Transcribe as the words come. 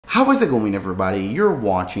How is it going, everybody? You're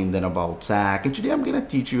watching Then About Tech, and today I'm gonna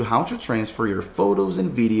teach you how to transfer your photos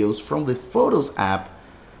and videos from the Photos app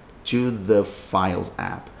to the Files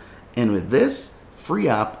app. And with this, free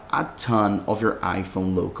up a ton of your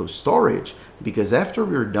iPhone local storage, because after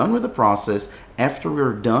we're done with the process, after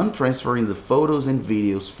we're done transferring the photos and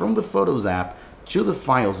videos from the Photos app to the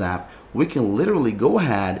Files app, we can literally go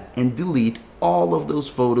ahead and delete all of those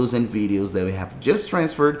photos and videos that we have just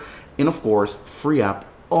transferred, and of course free up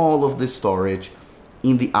all of the storage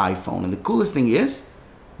in the iPhone. And the coolest thing is,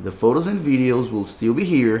 the photos and videos will still be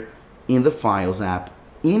here in the Files app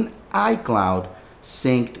in iCloud,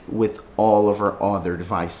 synced with all of our other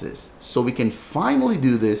devices. So we can finally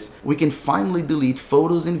do this. We can finally delete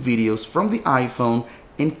photos and videos from the iPhone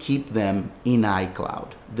and keep them in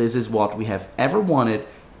iCloud. This is what we have ever wanted,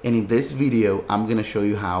 and in this video I'm gonna show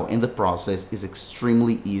you how, and the process is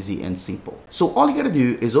extremely easy and simple. So all you gotta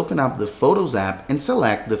do is open up the Photos app and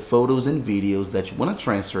select the photos and videos that you want to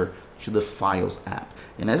transfer to the Files app.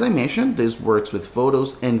 And as I mentioned, this works with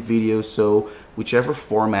photos and videos, so whichever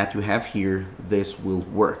format you have here, this will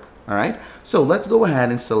work. All right, so let's go ahead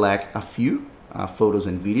and select a few photos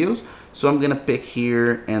and videos. So I'm gonna pick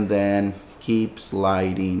here and then keep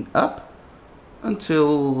sliding up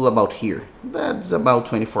until about here. That's about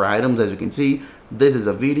 24 items. As you can see, this is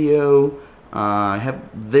a video.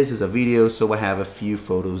 This is a video, so I have a few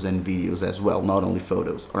photos and videos as well, not only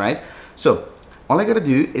photos. All right, so all I gotta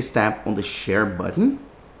do is tap on the share button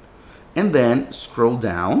and then scroll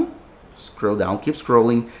down, keep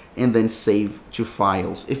scrolling, and then save to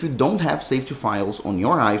files. If you don't have save to files on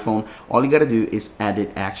your iPhone, all you gotta do is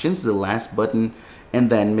edit actions, the last button, and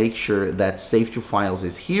then make sure that save to files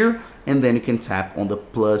is here, and then you can tap on the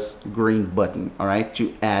plus green button, all right,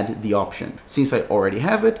 to add the option. Since I already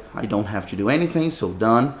have it, I don't have to do anything, so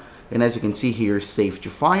done. And as you can see here, save to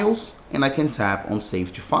files, and I can tap on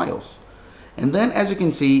save to files. And then as you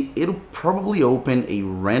can see, it'll probably open a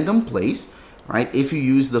random place, right? If you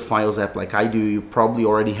use the Files app like I do, you probably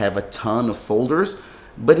already have a ton of folders.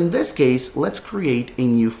 But in this case, let's create a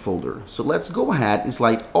new folder. So let's go ahead and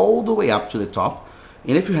slide all the way up to the top.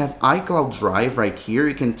 And if you have iCloud Drive right here,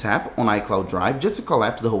 you can tap on iCloud Drive just to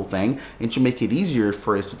collapse the whole thing and to make it easier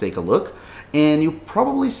for us to take a look. And you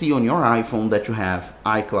probably see on your iPhone that you have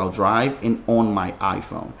iCloud Drive and On My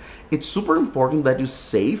iPhone. It's super important that you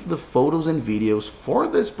save the photos and videos for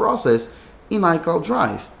this process in iCloud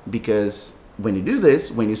Drive, because when you do this,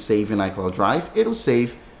 when you save in iCloud Drive, it'll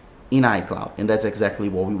save in iCloud, and that's exactly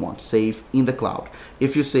what we want, save in the cloud.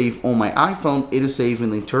 If you save on my iPhone, it'll save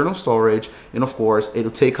in the internal storage, and of course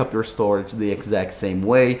it'll take up your storage the exact same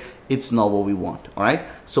way. It's not what we want. All right,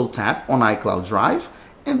 so tap on iCloud Drive,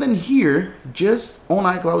 and then here, just on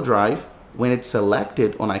iCloud Drive, when it's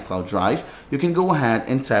selected on iCloud Drive, you can go ahead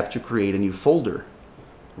and tap to create a new folder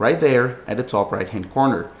right there at the top right hand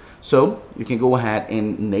corner. So you can go ahead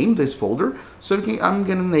and name this folder. So I'm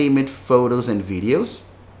gonna name it Photos and Videos.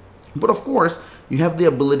 But of course, you have the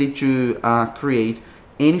ability to create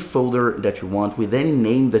any folder that you want with any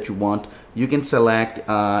name that you want. You can select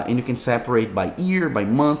and you can separate by year, by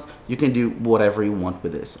month. You can do whatever you want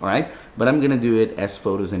with this, all right? But I'm gonna do it as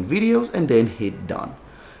Photos and Videos and then hit done.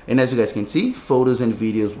 And as you guys can see, Photos and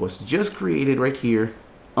Videos was just created right here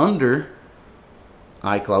under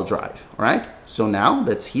iCloud Drive, all right? So now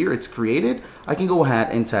that's here, it's created, I can go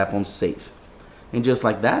ahead and tap on save. And just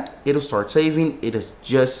like that, it'll start saving. It is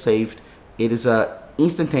just saved. It is a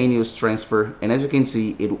instantaneous transfer, and as you can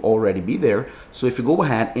see, it'll already be there. So if you go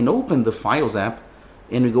ahead and open the Files app,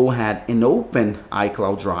 and we go ahead and open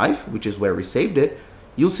iCloud Drive, which is where we saved it,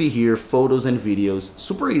 you'll see here photos and videos.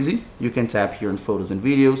 Super easy. You can tap here in photos and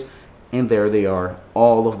videos, and there they are,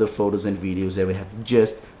 all of the photos and videos that we have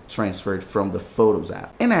just transferred from the Photos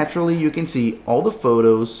app. And naturally, you can see all the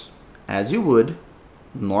photos as you would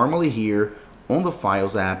normally here on the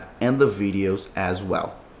Files app, and the videos as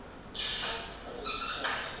well.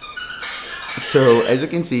 So as you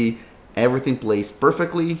can see, everything plays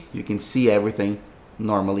perfectly. You can see everything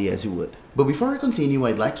normally as you would. But before I continue,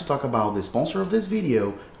 I'd like to talk about the sponsor of this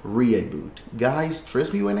video, Reboot. Guys,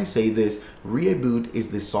 trust me when I say this, Reboot is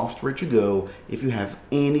the software to go if you have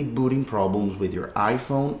any booting problems with your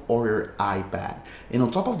iPhone or your iPad. And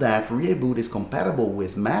on top of that, Reboot is compatible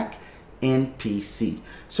with Mac and PC.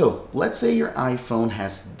 So let's say your iPhone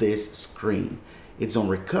has this screen. It's on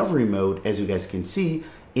recovery mode, as you guys can see,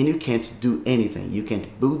 and you can't do anything. You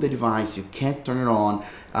can't boot the device, you can't turn it on.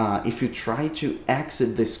 If you try to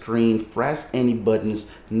exit the screen, press any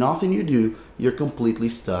buttons, nothing you do, you're completely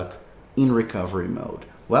stuck in recovery mode.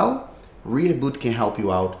 Well, Reboot can help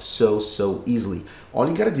you out so easily. All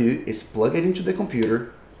you gotta do is plug it into the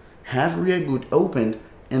computer, have Reboot opened,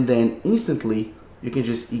 and then instantly you can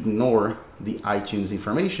just ignore the iTunes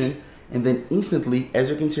information, and then instantly, as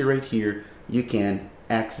you can see right here, you can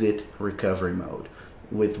exit recovery mode.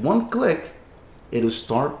 With one click, it'll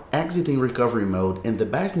start exiting recovery mode, and the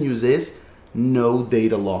best news is no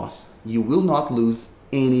data loss. You will not lose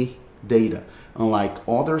any data. Unlike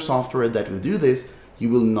other software that will do this, you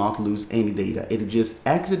will not lose any data. It'll just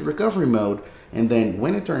exit recovery mode, and then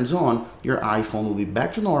when it turns on, your iPhone will be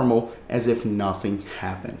back to normal as if nothing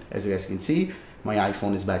happened. As you guys can see, my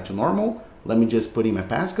iPhone is back to normal. Let me just put in my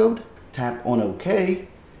passcode, tap on OK,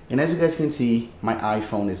 and as you guys can see, my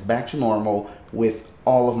iPhone is back to normal with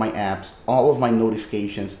all of my apps, all of my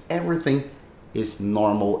notifications, everything is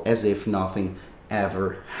normal as if nothing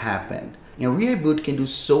ever happened. And Reboot can do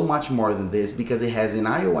so much more than this because it has an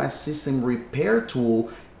iOS system repair tool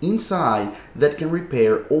inside that can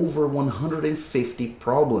repair over 150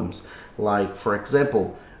 problems. Like, for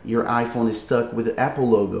example, your iPhone is stuck with the Apple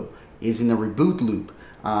logo, is in a reboot loop.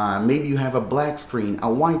 Maybe you have a black screen,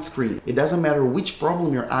 a white screen. It doesn't matter which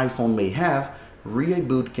problem your iPhone may have,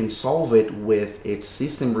 Reboot can solve it with its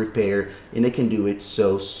system repair, and it can do it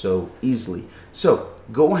so easily. So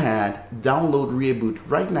go ahead, download Reboot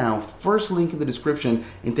right now, first link in the description,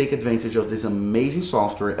 and take advantage of this amazing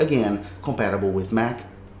software, again, compatible with Mac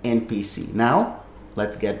and PC. Now,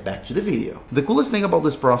 let's get back to the video. The coolest thing about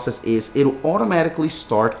this process is it'll automatically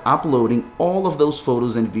start uploading all of those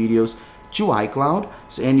photos and videos to iCloud,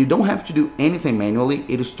 and you don't have to do anything manually.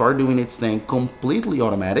 It'll start doing its thing completely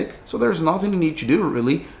automatic, so there's nothing you need to do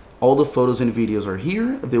really. All the photos and videos are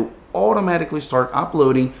here. They'll automatically start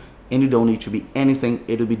uploading, and you don't need to be anything.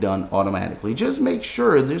 It'll be done automatically. Just make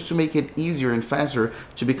sure, just to make it easier and faster,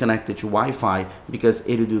 to be connected to Wi-Fi, because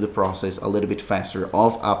it'll do the process a little bit faster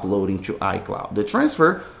of uploading to iCloud. The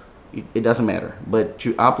transfer, it doesn't matter, but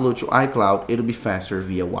to upload to iCloud, it'll be faster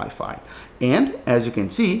via Wi-Fi. And as you can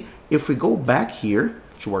see, if we go back here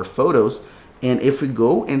to our photos, and if we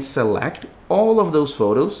go and select all of those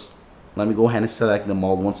photos, let me go ahead and select them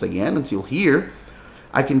all once again until here,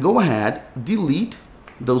 I can go ahead, delete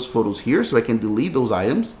those photos here, so I can delete those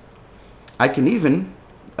items. I can even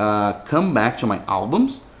come back to my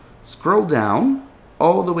albums, scroll down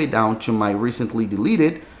all the way down to my recently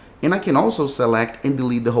deleted, and I can also select and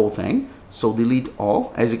delete the whole thing. So delete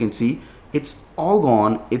all. As you can see, it's all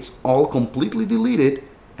gone. It's all completely deleted.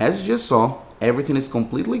 As you just saw, everything is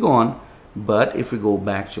completely gone. But if we go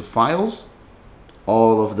back to files,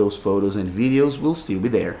 all of those photos and videos will still be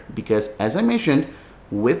there, because as I mentioned,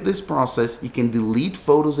 with this process, you can delete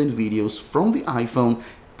photos and videos from the iPhone,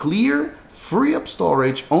 clear, free up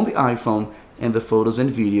storage on the iPhone, and the photos and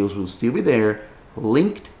videos will still be there,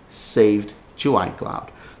 linked, saved to iCloud.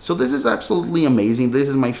 So this is absolutely amazing. This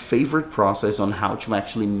is my favorite process on how to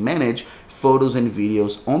actually manage photos and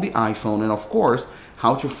videos on the iPhone, and of course,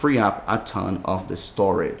 how to free up a ton of the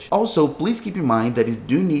storage. Also, please keep in mind that you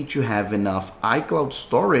do need to have enough iCloud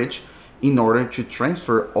storage in order to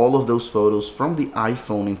transfer all of those photos from the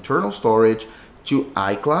iPhone internal storage to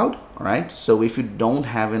iCloud, all right? So if you don't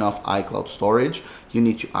have enough iCloud storage, you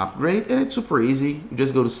need to upgrade, and it's super easy. You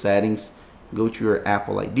just go to settings, go to your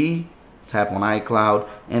Apple ID, tap on iCloud,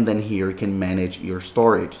 and then here you can manage your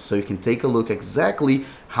storage. So you can take a look exactly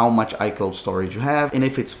how much iCloud storage you have, and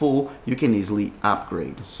if it's full, you can easily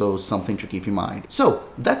upgrade. So something to keep in mind. So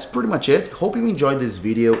that's pretty much it. Hope you enjoyed this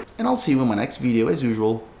video, and I'll see you in my next video as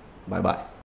usual. Bye-bye.